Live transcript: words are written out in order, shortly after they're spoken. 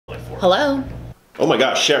Hello? Oh my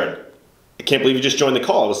gosh, Sharon. I can't believe you just joined the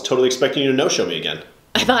call. I was totally expecting you to no-show me again.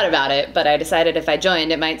 I thought about it, but I decided if I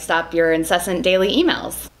joined, it might stop your incessant daily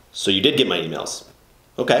emails. So you did get my emails.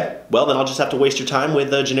 Okay, well then I'll just have to waste your time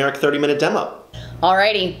with a generic 30-minute demo.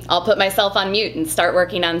 Alrighty, I'll put myself on mute and start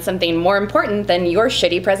working on something more important than your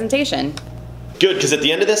shitty presentation. Good, because at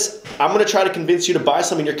the end of this, I'm going to try to convince you to buy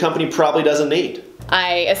something your company probably doesn't need.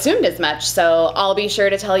 I assumed as much, so I'll be sure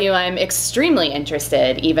to tell you I'm extremely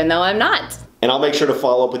interested, even though I'm not. And I'll make sure to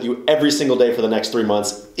follow up with you every single day for the next 3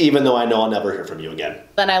 months, even though I know I'll never hear from you again.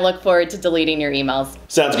 Then I look forward to deleting your emails.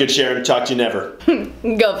 Sounds good, Sharon. Talk to you never.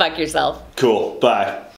 Go fuck yourself. Cool. Bye.